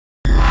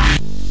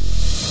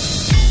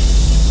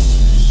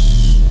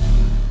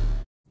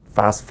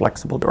Fast,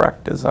 flexible,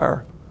 direct is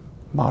our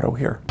motto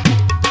here.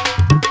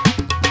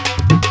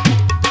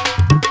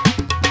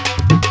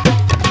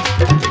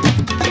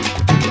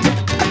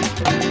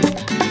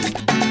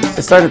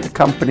 I started the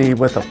company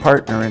with a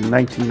partner in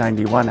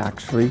 1991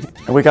 actually,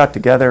 and we got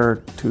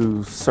together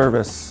to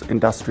service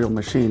industrial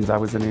machines. I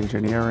was an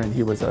engineer and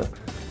he was a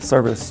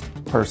service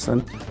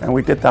person, and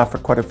we did that for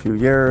quite a few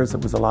years.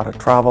 It was a lot of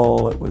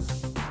travel, it was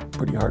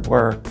pretty hard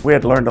work. We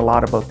had learned a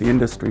lot about the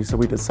industry, so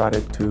we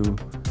decided to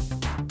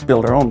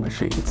build our own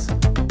machines.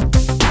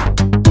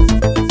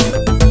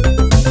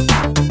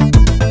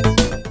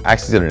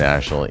 AXYZ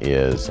International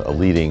is a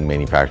leading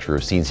manufacturer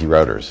of CNC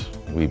routers.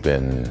 We've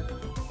been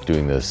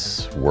doing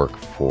this work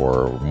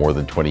for more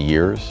than 20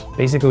 years.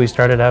 Basically, we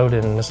started out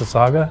in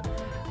Mississauga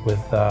with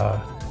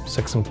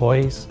 6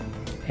 employees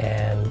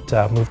and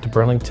moved to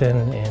Burlington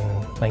in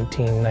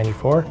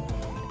 1994,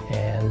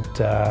 and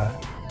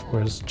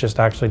was just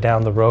actually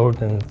down the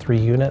road in 3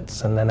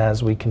 units. And then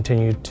as we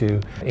continued to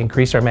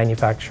increase our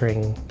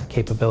manufacturing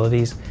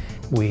capabilities,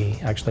 we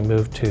actually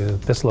moved to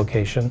this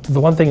location. The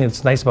one thing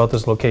that's nice about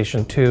this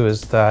location too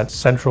is that it's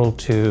central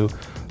to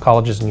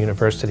colleges and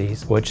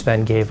universities, which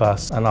then gave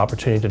us an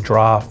opportunity to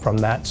draw from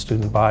that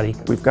student body.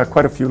 We've got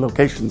quite a few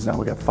locations now.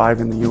 We've got 5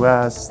 in the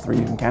US, 3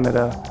 in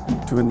Canada,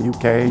 2 in the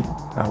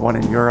UK, 1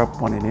 in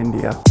Europe, 1 in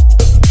India.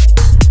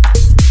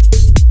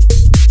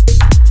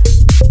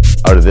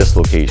 Out of this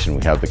location,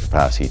 we have the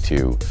capacity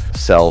to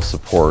sell,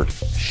 support,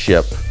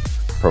 ship,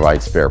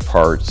 provide spare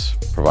parts,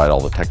 provide all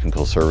the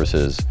technical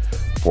services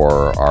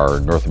for our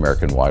North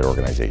American-wide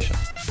organization.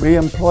 We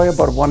employ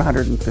about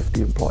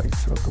 150 employees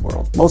throughout the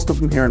world. Most of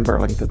them here in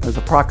Burlington. There's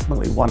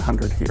approximately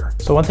 100 here.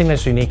 So one thing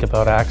that's unique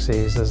about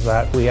AXYZ is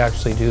that we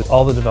actually do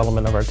all the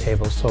development of our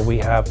tables. So we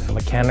have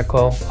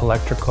mechanical,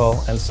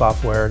 electrical, and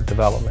software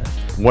development.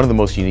 One of the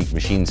most unique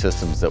machine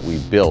systems that we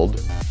build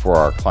for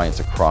our clients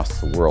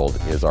across the world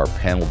is our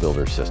panel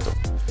builder system.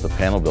 The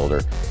panel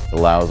builder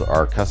allows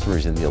our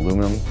customers in the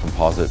aluminum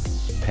composite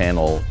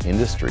panel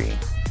industry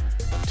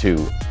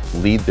to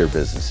lead their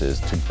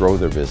businesses, to grow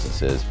their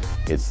businesses.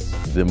 It's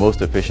the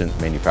most efficient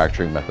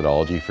manufacturing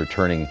methodology for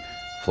turning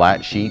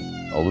flat sheet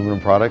aluminum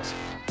products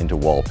into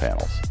wall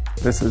panels.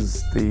 This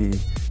is the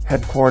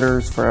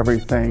headquarters for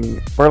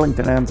everything.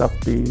 Burlington ends up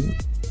being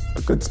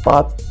a good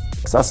spot,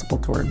 accessible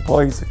to our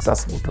employees,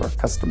 accessible to our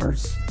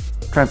customers.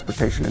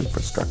 Transportation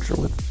infrastructure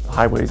with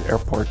highways,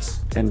 airports,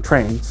 and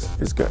trains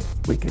is good.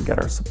 We can get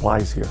our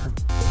supplies here.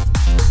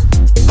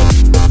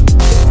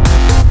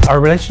 Our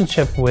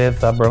relationship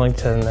with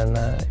Burlington and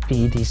the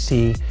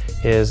BEDC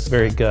is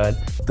very good.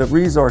 The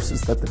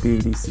resources that the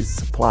BEDC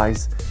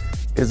supplies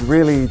is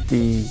really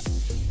the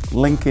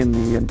link in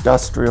the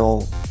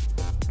industrial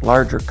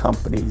larger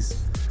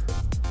companies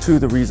to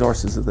the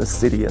resources of the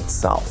city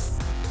itself.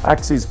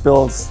 AXYZ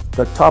builds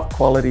the top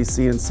quality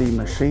CNC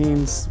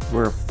machines.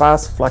 We're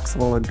fast,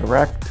 flexible, and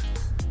direct,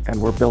 and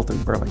we're built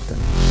in Burlington.